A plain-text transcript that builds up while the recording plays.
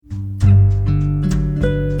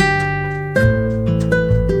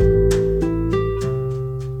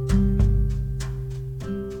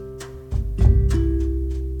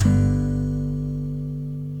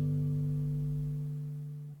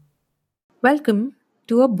Welcome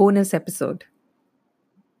to a bonus episode.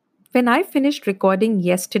 When I finished recording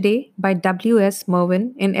Yesterday by W.S.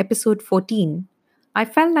 Merwin in episode 14, I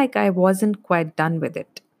felt like I wasn't quite done with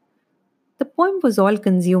it. The poem was all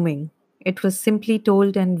consuming, it was simply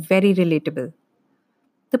told and very relatable.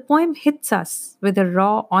 The poem hits us with a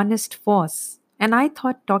raw, honest force, and I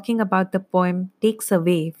thought talking about the poem takes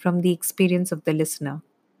away from the experience of the listener.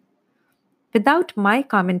 Without my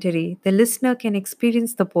commentary, the listener can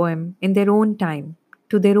experience the poem in their own time,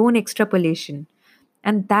 to their own extrapolation,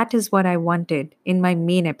 and that is what I wanted in my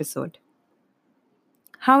main episode.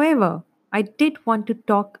 However, I did want to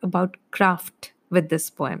talk about craft with this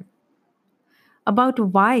poem, about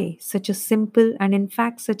why such a simple and, in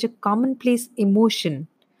fact, such a commonplace emotion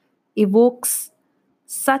evokes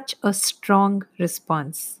such a strong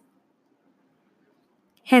response.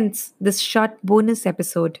 Hence, this short bonus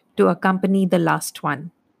episode to accompany the last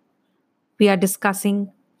one. We are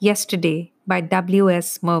discussing Yesterday by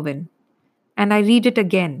W.S. Merwin, and I read it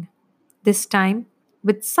again, this time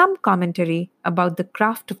with some commentary about the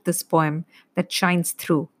craft of this poem that shines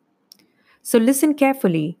through. So listen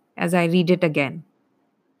carefully as I read it again.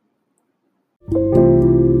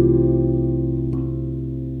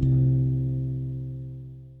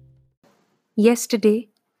 Yesterday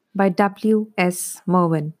by W.S.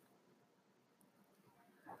 Merwin.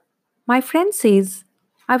 My friend says,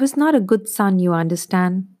 I was not a good son, you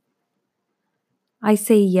understand. I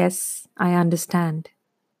say, yes, I understand.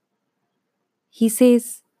 He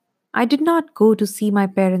says, I did not go to see my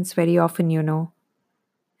parents very often, you know.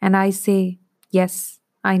 And I say, yes,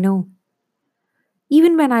 I know.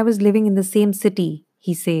 Even when I was living in the same city,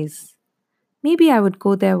 he says, maybe I would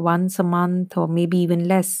go there once a month or maybe even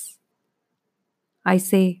less. I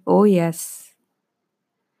say, oh yes.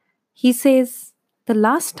 He says, the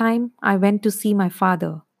last time I went to see my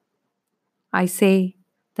father. I say,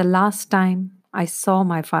 the last time I saw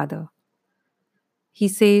my father. He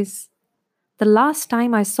says, the last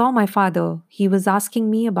time I saw my father, he was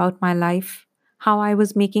asking me about my life, how I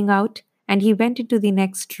was making out, and he went into the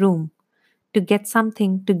next room to get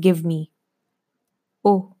something to give me.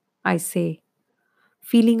 Oh, I say,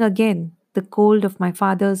 feeling again the cold of my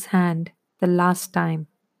father's hand the last time.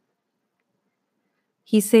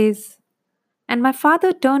 He says, and my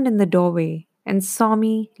father turned in the doorway and saw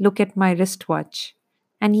me look at my wristwatch,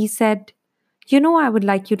 and he said, you know, I would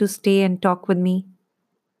like you to stay and talk with me.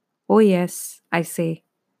 Oh, yes, I say.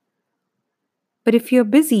 But if you're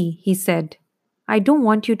busy, he said, I don't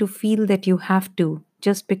want you to feel that you have to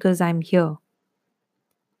just because I'm here.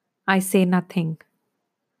 I say nothing.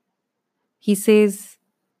 He says,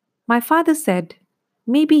 my father said,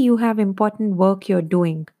 maybe you have important work you're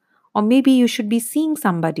doing, or maybe you should be seeing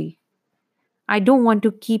somebody. I don't want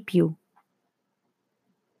to keep you.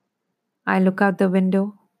 I look out the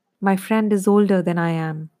window. My friend is older than I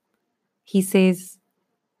am. He says,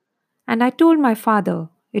 and I told my father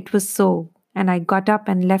it was so, and I got up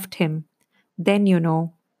and left him. Then, you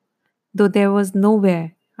know, though there was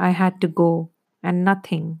nowhere I had to go and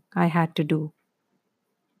nothing I had to do.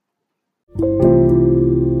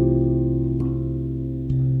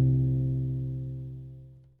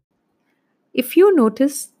 If you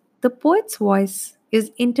notice, the poet's voice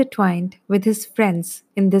is intertwined with his friends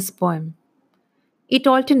in this poem. It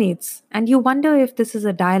alternates, and you wonder if this is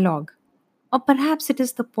a dialogue, or perhaps it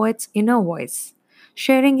is the poet's inner voice,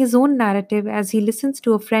 sharing his own narrative as he listens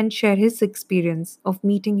to a friend share his experience of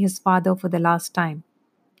meeting his father for the last time.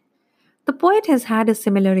 The poet has had a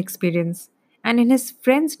similar experience, and in his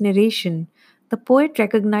friend's narration, the poet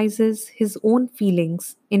recognizes his own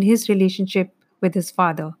feelings in his relationship with his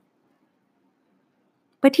father.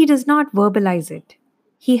 But he does not verbalize it.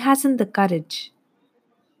 He hasn't the courage.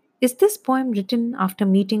 Is this poem written after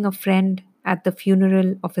meeting a friend at the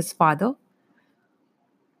funeral of his father?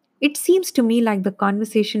 It seems to me like the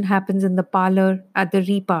conversation happens in the parlor at the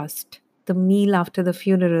repast, the meal after the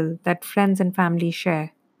funeral that friends and family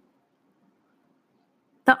share.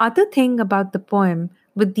 The other thing about the poem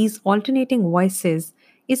with these alternating voices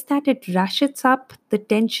is that it ratchets up the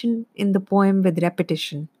tension in the poem with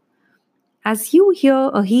repetition. As you hear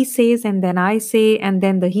a he says and then I say and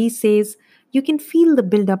then the he says, you can feel the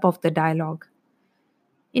build-up of the dialogue.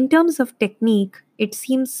 In terms of technique, it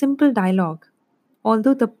seems simple dialogue,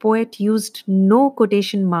 although the poet used no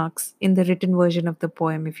quotation marks in the written version of the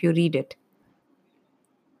poem if you read it.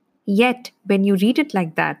 Yet, when you read it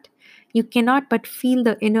like that, you cannot but feel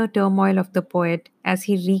the inner turmoil of the poet as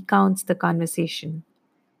he recounts the conversation.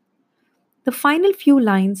 The final few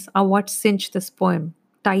lines are what cinch this poem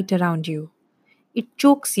tight around you. It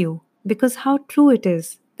chokes you because how true it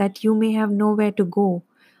is that you may have nowhere to go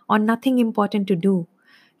or nothing important to do.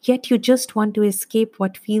 yet you just want to escape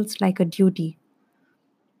what feels like a duty,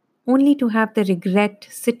 only to have the regret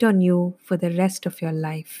sit on you for the rest of your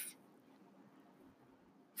life.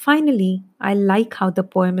 Finally, I like how the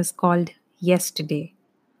poem is called Yesterday.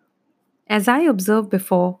 As I observed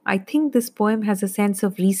before, I think this poem has a sense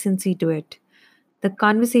of recency to it. The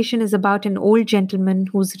conversation is about an old gentleman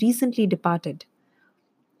who's recently departed,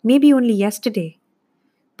 maybe only yesterday.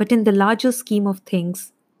 But in the larger scheme of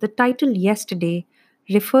things, the title Yesterday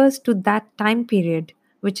refers to that time period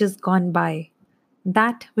which is gone by,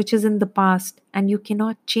 that which is in the past and you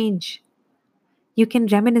cannot change. You can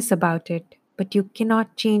reminisce about it, but you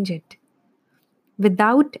cannot change it.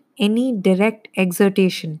 Without any direct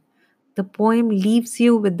exhortation, the poem leaves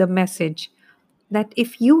you with the message that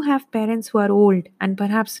if you have parents who are old and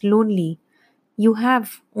perhaps lonely, you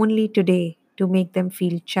have only today to make them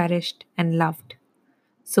feel cherished and loved.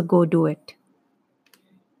 So go do it.